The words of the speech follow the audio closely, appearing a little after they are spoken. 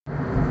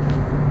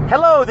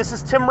Hello, this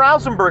is Tim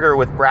Rausenberger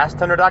with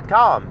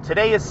BrassTenor.com.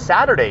 Today is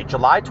Saturday,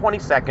 July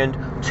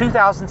 22nd,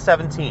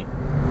 2017.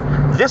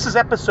 This is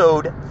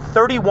episode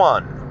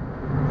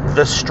 31,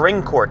 The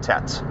String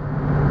Quartet.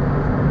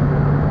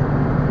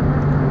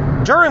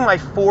 During my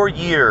 4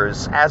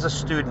 years as a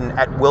student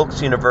at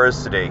Wilkes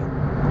University,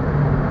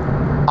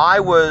 I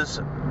was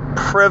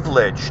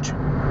privileged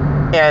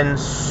and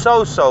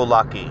so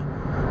lucky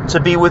to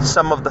be with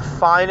some of the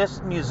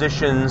finest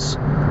musicians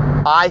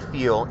I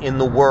feel in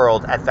the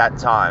world at that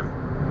time.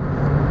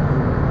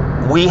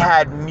 We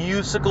had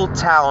musical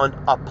talent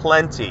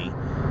aplenty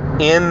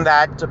in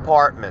that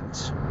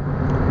department,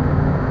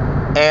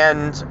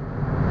 and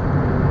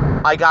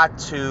I got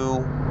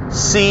to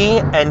see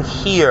and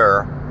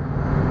hear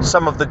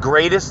some of the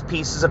greatest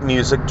pieces of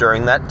music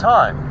during that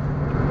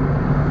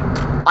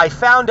time. I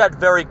found out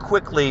very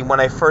quickly when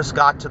I first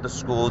got to the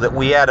school that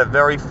we had a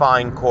very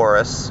fine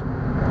chorus,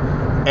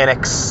 an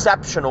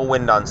exceptional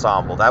wind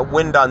ensemble. That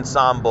wind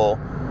ensemble,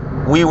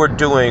 we were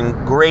doing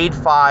grade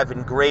 5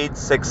 and grade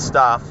 6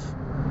 stuff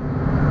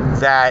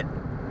that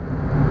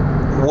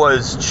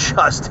was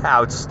just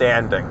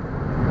outstanding,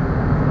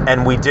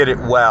 and we did it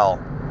well.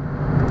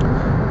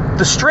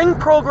 The string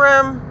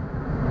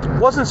program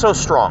wasn't so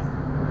strong,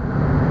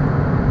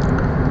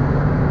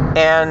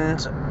 and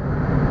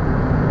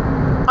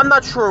I'm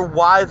not sure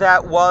why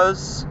that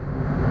was.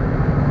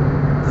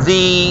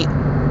 The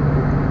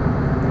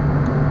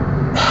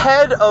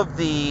head of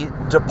the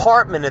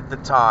department at the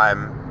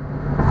time,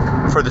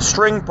 for the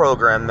string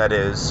program that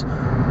is,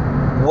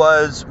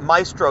 was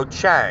Maestro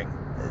Chang.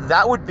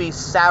 That would be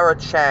Sarah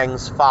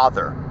Chang's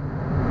father.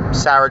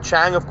 Sarah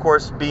Chang, of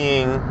course,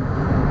 being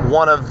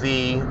one of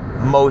the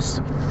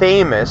most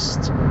famous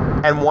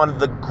and one of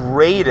the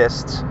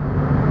greatest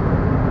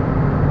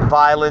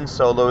violin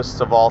soloists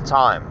of all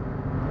time.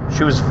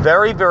 She was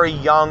very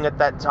young at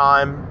that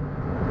time,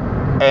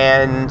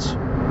 and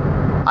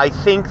I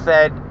think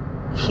that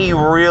he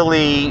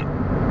really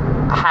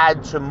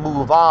had to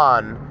move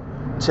on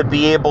to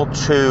be able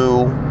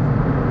to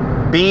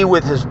be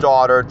with his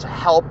daughter, to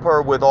help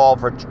her with all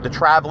of the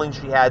traveling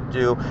she had to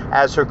do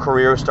as her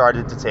career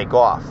started to take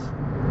off.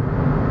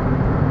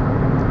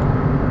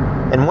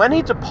 And when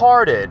he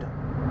departed,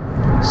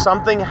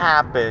 something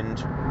happened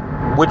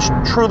which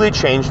truly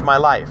changed my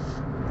life.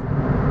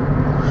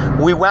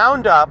 We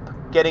wound up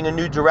getting a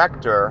new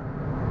director,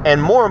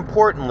 and more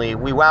importantly,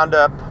 we wound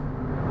up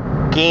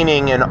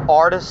gaining an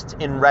artist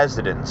in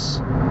residence.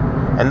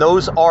 And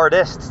those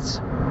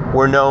artists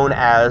were known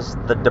as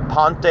the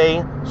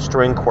DePonte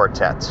String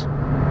Quartet.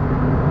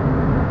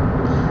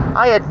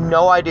 I had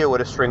no idea what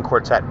a string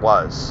quartet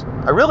was.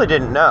 I really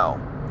didn't know.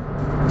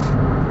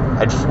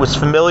 I was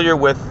familiar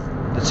with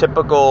the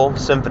typical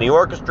symphony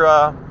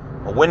orchestra,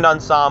 a wind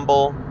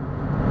ensemble,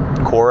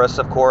 chorus,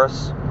 of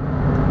course,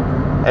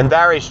 and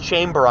various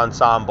chamber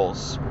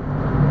ensembles,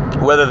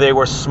 whether they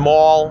were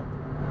small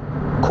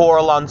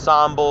choral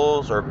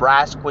ensembles or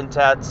brass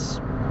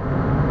quintets,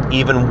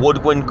 even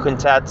woodwind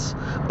quintets,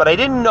 but I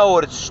didn't know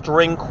what a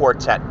string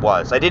quartet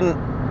was. I didn't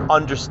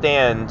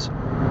understand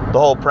the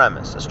whole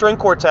premise. A string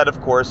quartet,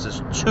 of course,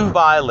 is 2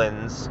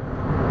 violins,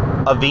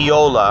 a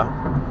viola,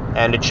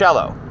 and a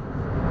cello.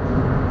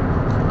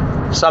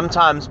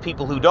 Sometimes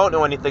people who don't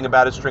know anything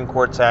about a string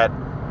quartet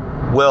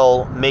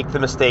will make the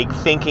mistake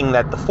thinking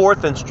that the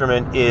 4th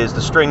instrument is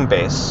the string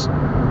bass.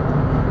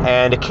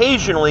 And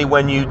occasionally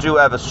when you do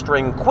have a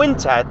string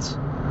quintet,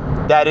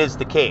 that is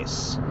the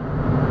case.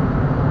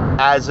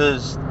 As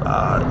is,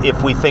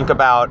 if we think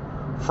about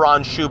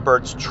Franz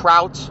Schubert's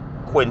Trout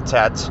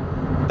Quintet,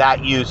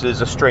 that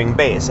uses a string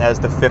bass as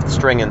the 5th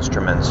string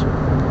instrument.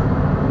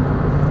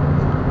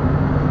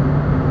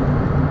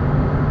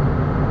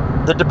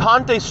 The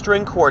DePonte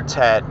String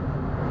Quartet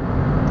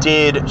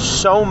did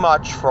so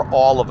much for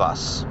all of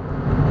us.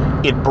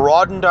 It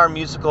broadened our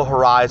musical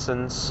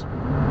horizons.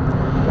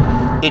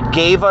 It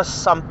gave us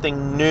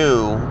something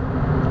new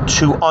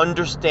to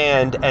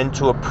understand and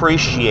to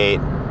appreciate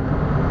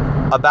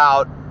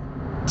about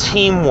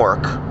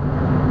teamwork,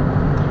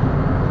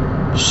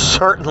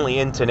 certainly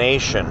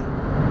intonation,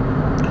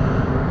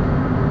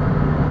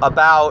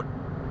 about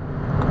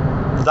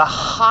the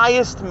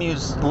highest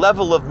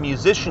level of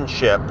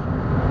musicianship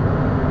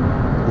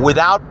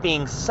without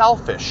being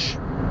selfish,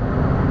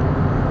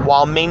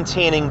 while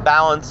maintaining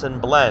balance and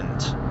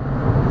blend.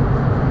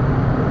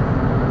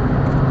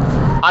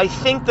 I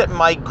think that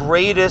my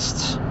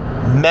greatest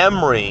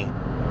memory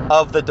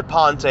of the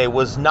DePonte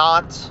was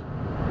not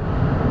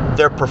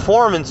their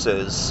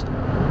performances,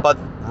 but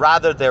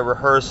rather their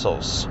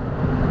rehearsals.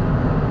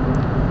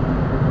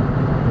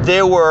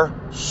 There were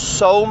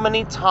so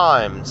many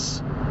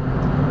times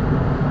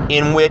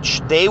in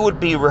which they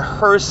would be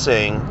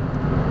rehearsing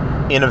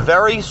in a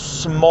very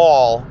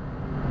small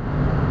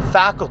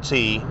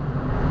faculty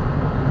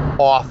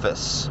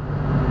office,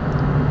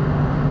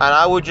 and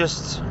I would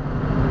just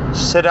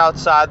sit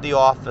outside the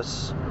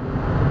office.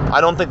 I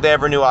don't think they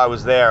ever knew I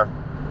was there,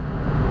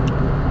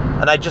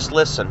 and I'd just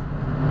listen.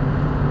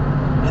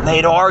 And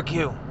they'd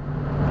argue,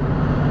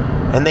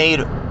 and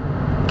they'd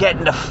get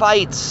into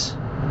fights,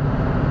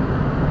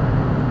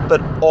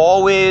 but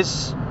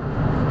always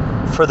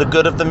for the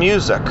good of the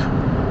music.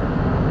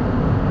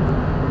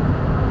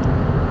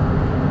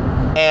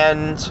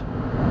 And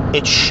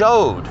it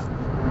showed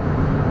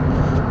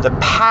the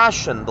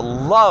passion, the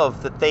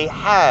love that they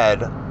had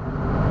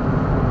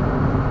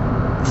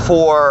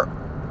for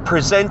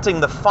presenting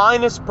the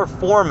finest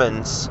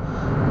performance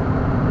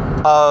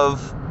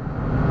of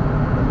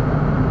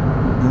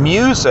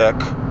music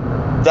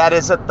that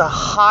is at the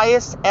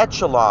highest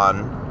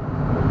echelon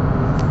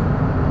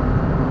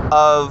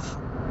of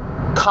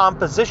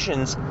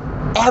compositions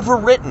ever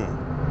written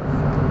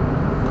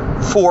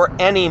for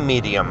any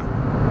medium.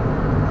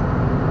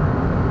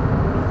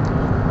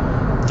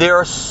 There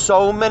are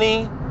so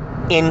many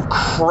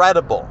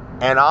incredible,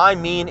 and I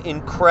mean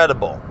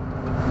incredible,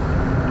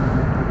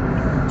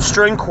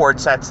 string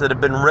quartets that have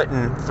been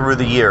written through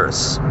the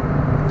years.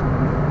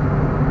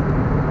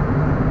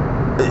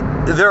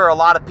 There are a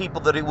lot of people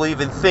that will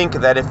even think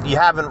that if you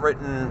haven't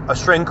written a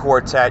string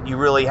quartet, you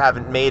really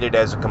haven't made it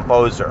as a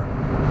composer.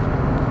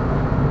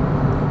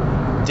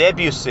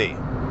 Debussy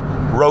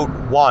wrote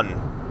one.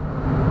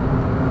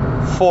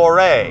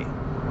 Fauré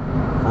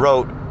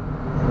wrote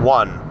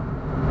one.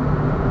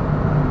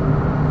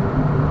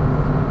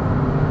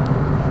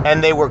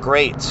 And they were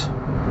great.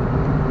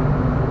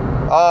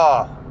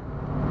 Oh,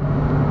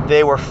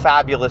 they were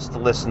fabulous to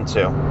listen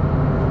to.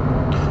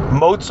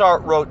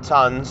 Mozart wrote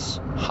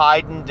tons.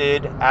 Haydn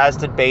did, as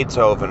did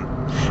Beethoven.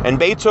 And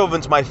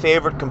Beethoven's my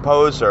favorite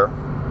composer.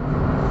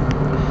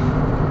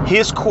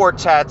 His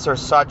quartets are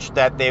such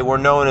that they were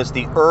known as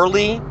the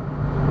early,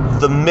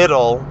 the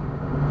middle,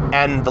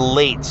 and the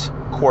late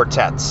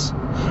quartets.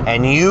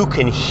 And you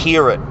can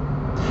hear it.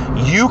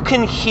 You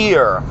can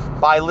hear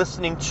by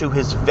listening to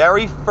his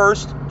very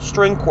first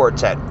string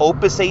quartet,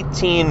 Opus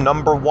 18,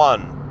 number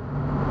 1,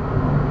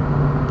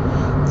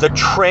 the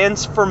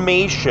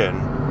transformation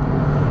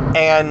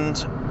and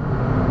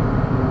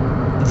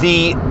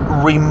the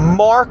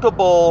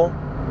remarkable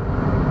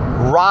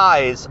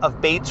rise of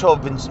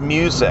Beethoven's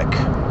music,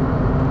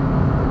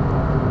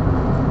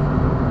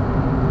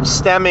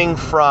 stemming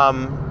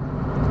from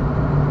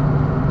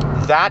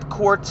that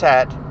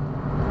quartet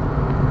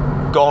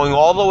going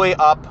all the way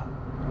up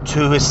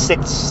to his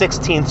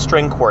 16th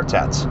string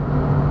quartet.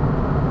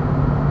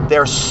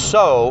 They're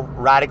so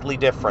radically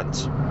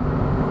different,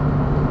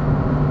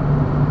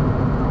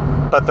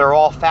 but they're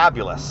all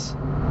fabulous.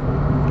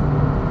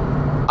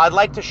 I'd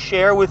like to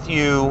share with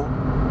you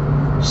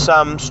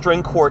some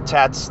string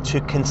quartets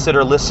to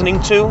consider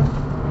listening to.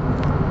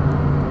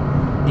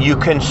 You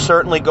can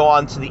certainly go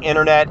onto the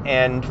internet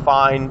and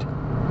find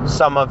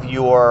some of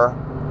your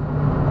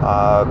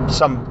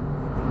some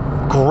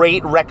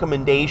great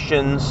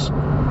recommendations,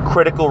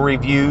 critical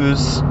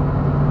reviews,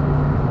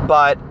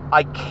 but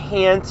I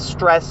can't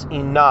stress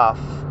enough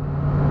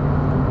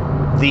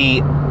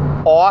the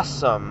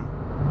awesome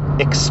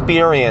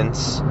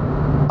experience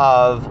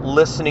of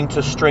listening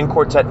to string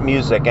quartet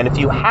music. And if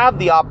you have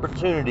the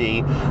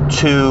opportunity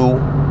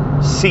to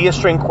see a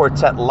string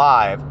quartet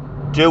live,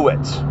 do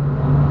it.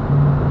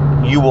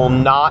 You will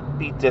not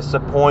be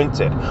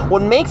disappointed.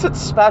 What makes it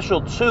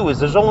special too is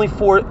there's only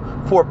four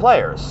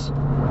players.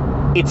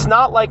 It's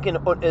not like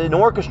an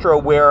orchestra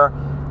where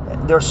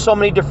there's so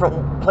many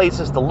different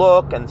places to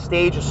look and the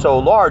stage is so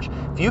large.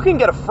 If you can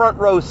get a front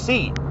row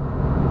seat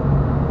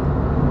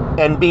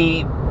and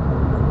be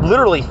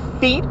literally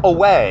feet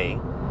away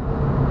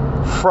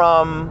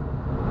from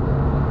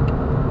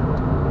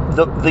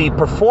the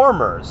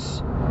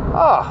performers,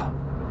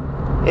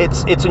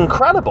 it's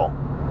incredible.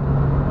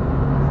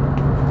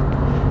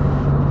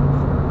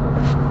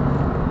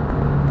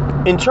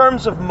 In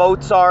terms of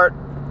Mozart,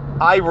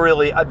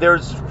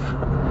 there's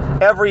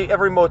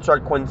every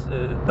Mozart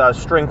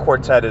string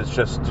quartet is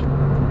just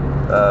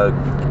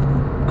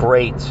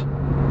great.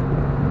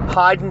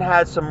 Haydn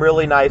has some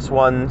really nice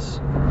ones.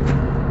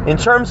 In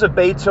terms of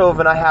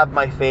Beethoven, I have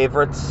my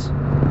favorites.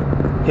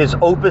 His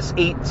Opus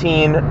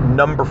 18,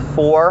 number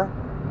 4.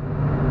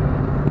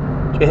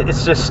 It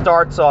just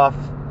starts off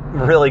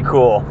really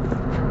cool,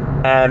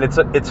 and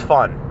it's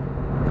fun.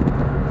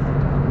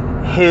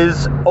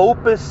 His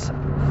Opus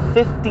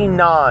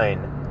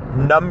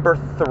 59, number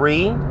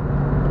 3,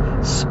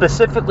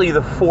 specifically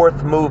the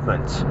 4th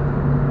movement.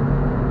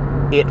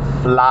 It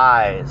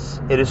flies.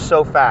 It is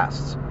so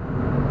fast.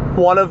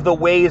 One of the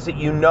ways that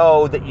you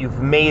know that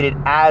you've made it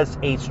as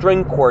a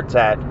string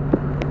quartet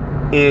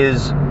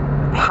is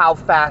how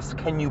fast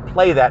can you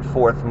play that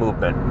 4th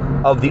movement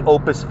of the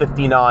Opus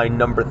 59,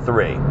 number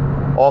 3,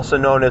 also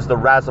known as the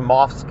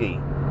Razumovsky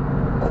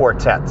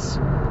quartets.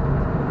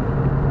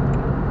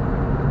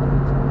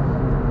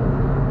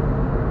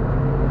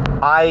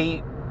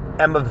 I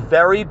am a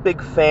very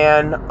big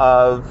fan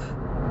of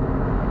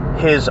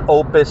his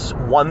Opus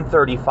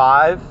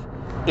 135.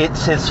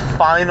 It's his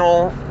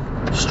final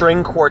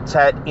string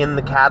quartet in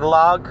the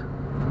catalog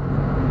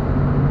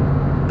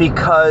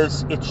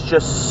because it's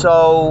just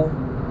so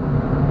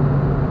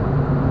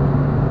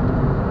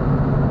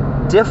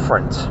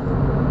different.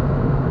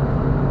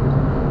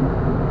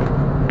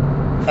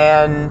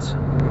 And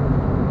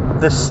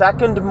the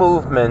second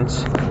movement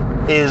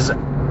is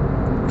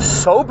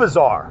so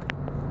bizarre.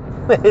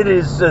 It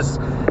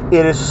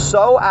is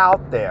so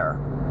out there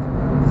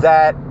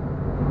that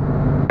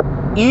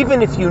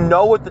even if you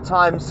know what the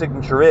time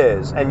signature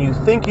is, and you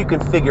think you can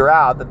figure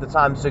out that the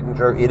time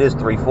signature, it is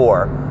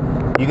 3/4,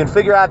 you can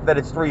figure out that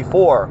it's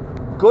 3/4,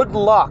 good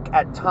luck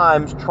at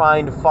times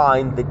trying to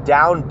find the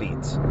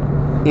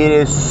downbeat. It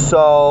is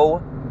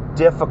so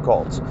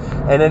difficult.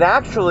 And it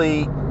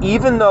actually,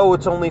 even though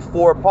it's only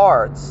 4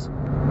 parts,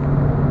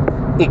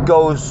 it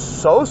goes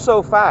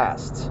so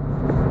fast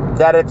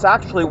that it's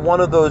actually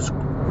one of those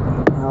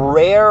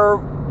rare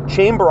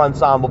chamber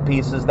ensemble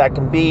pieces that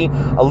can be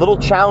a little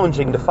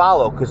challenging to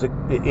follow because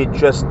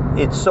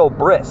it's so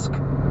brisk.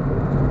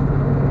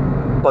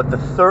 But the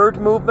third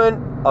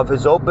movement of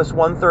his Opus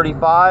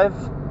 135,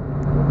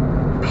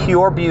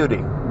 pure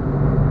beauty.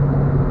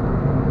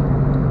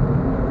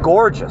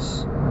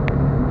 Gorgeous.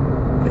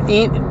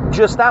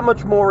 Just that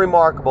much more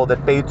remarkable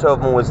that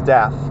Beethoven was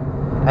deaf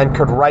and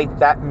could write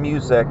that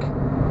music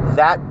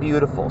that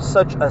beautiful.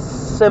 Such a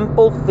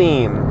simple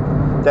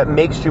theme that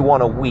makes you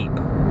want to weep.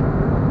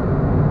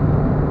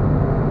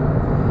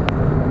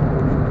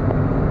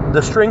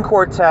 The string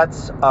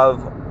quartets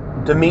of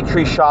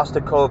Dmitri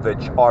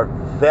Shostakovich are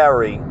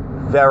very,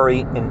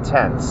 very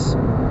intense.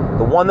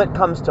 The one that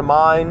comes to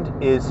mind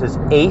is his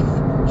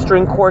 8th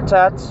string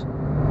quartet.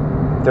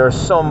 There's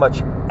so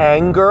much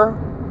anger.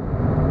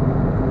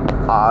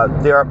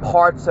 There are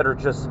parts that are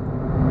just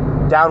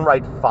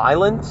downright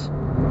violent.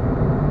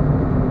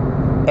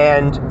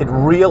 And it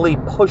really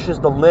pushes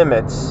the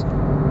limits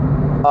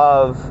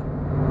of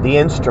the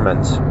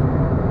instrument.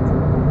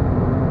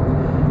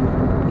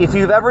 If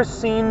you've ever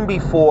seen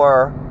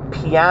before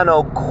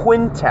piano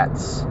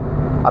quintets,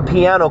 a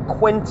piano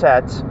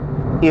quintet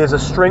is a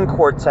string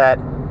quartet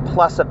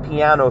plus a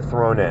piano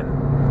thrown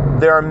in.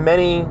 There are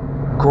many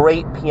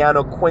great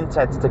piano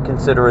quintets to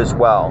consider as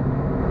well.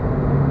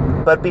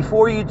 But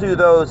before you do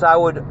those, I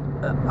would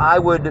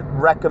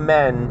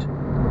recommend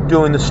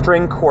doing the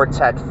string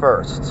quartet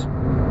first.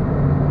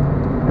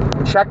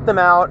 Check them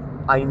out.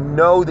 I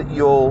know that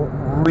you'll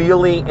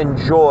really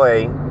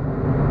enjoy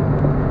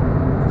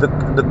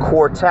the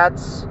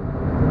quartets,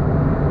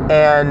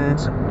 and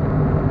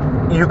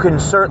you can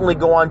certainly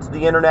go onto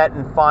the internet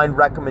and find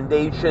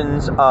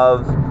recommendations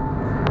of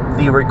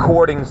the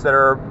recordings that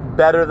are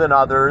better than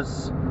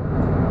others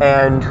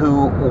and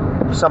who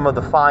some of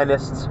the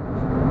finest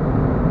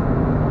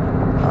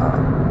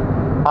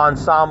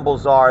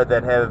ensembles are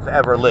that have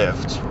ever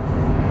lived.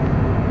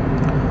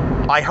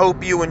 I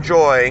hope you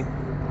enjoy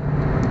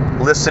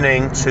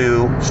listening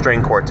to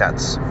string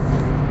quartets.